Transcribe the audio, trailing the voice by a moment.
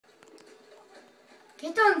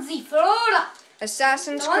Get on the floor.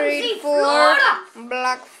 Assassin's Creed 4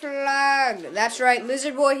 Black Flag. That's right,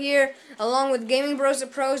 Lizard Boy here, along with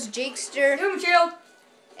Gamingbrosofpros, Jakester,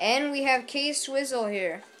 and we have K-Swizzle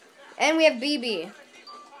here. And we have BB.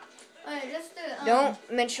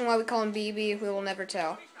 Don't mention why we call him BB, we will never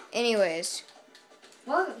tell. Anyways.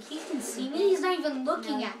 Well, he can see me, he's not even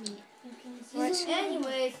looking at me. What?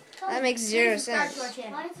 Anyways. That makes zero sense.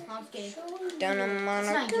 Don't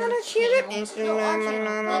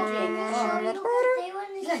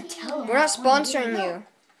We're not sponsoring you.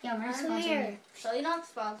 Yeah, we're not sponsoring you. So you're not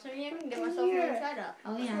sponsoring him? Give myself a shut up.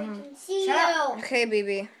 Oh yeah, Shut up. Okay,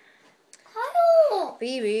 BB. Kyle.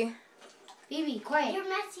 BB. BB, quiet. You're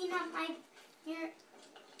messing up my...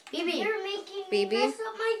 BB. You're making BB. me mess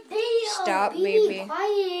up my video. Stop, BB, BB.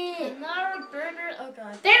 quiet. Another burger. Oh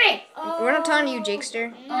god. BB. We're not talking to you,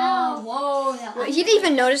 Jakester. Oh, whoa. He didn't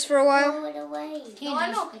even notice for a while. Throw it away. No,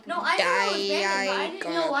 I know. No, I know it was Die, banned, but I I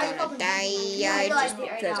didn't know why it's gonna called die, just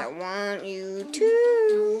because I want you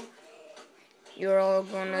to. You're all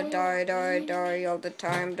gonna die, die, die all the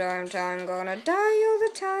time, gonna die all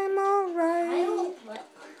the time, alright.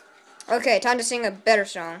 Okay, time to sing a better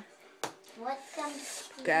song.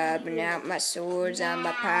 Grabbing out my swords on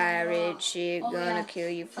my pirate ship, gonna kill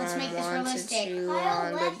you from Let's make this 1 to realistic. 2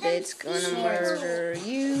 on the bits, gonna murder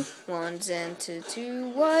you 1 and to 2.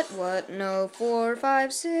 What? No, 4,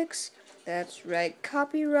 5, 6. That's right,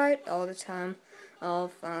 copyright all the time. I'll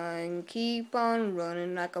fine, keep on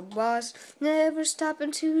running like a boss, never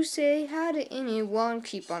stopping to say hi to anyone.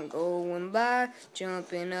 Keep on going by,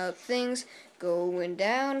 jumping up things, going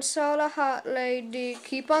down, saw a hot lady.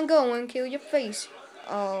 Keep on going, kill your face.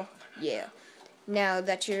 Oh, yeah. Now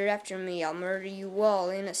that you're after me, I'll murder you all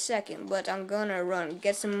in a second, but I'm gonna run.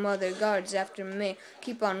 Get some other guards after me.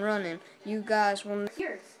 Keep on running. You guys will...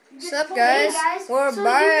 What's up, guys? We're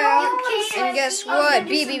back. And guess what?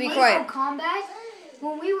 BB, be quiet. Combat.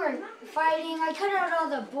 When we were fighting, I cut out all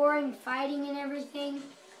the boring fighting and everything,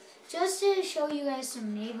 just to show you guys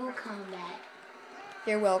some naval combat.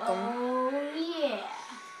 You're welcome. Oh yeah.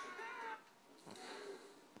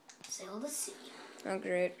 Sail the sea. Oh,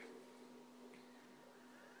 great.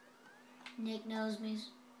 Nick knows me.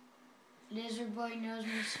 Lizard Boy knows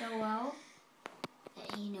me so well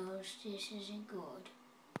that he knows this isn't good.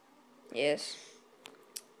 Yes.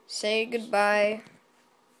 Say goodbye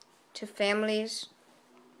to families,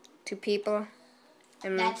 to people,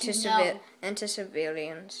 and to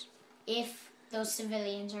civilians. If those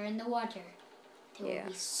civilians are in the water, they will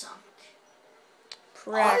be sunk.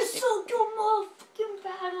 I sunk on fucking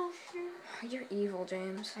battleship. You're evil,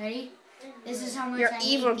 James. Ready? This is how much You're I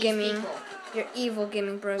evil, hate these Gaming. people. You're evil,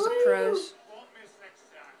 Gamingbrosofpros.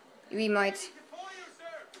 We might.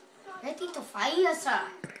 Ratito fire, sir.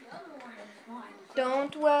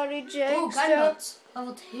 Don't worry, Jake. Oh, gunboats.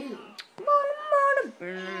 Level 2.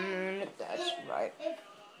 That's right.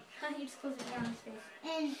 He just closed it down his face.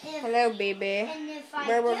 Hello, baby. And if I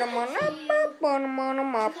We're get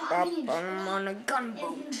on a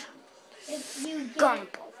gunboat. if you get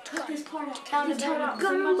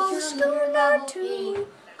Gunboat schooner too.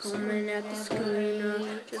 Coming at the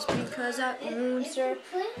schooner just because I own her.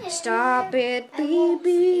 Stop it,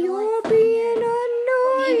 baby. You're being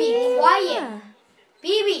annoying. BB, quiet.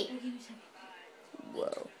 BB,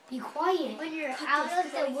 Whoa. be quiet. when you're out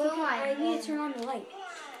of the room, I need to turn on the light.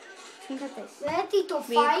 Ratito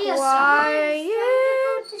Be fire, quiet.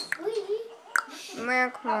 sir. Be BB,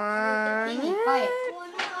 quiet. quiet.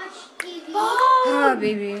 wanna watch TV? Oh,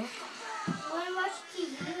 baby. Wanna watch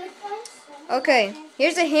TV with us? Okay,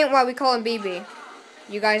 here's a hint why we call him BB.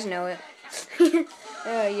 You guys know it.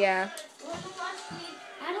 Oh, yeah. Wanna watch TV?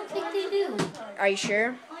 I don't think they do. Are you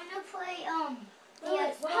sure? Wanna play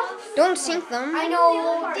Don't sink them. I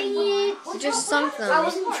know. Dang it. Just sunk them. I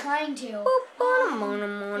wasn't trying to.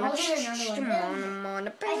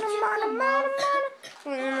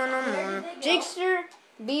 Jakester,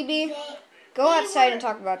 BB, go outside and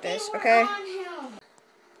talk about this, okay?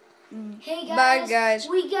 Hey guys, Bye, guys.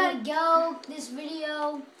 we gotta go. This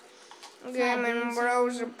video.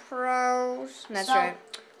 Gamingbrosofpros. That's So, right.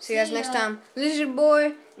 See you guys see next ya. time. Lizard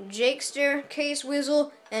Boy, Jakester,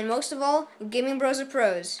 K-Swizzle, and most of all,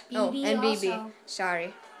 Gamingbrosofpros. Oh, BB and BB. also.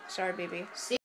 Sorry, BB. See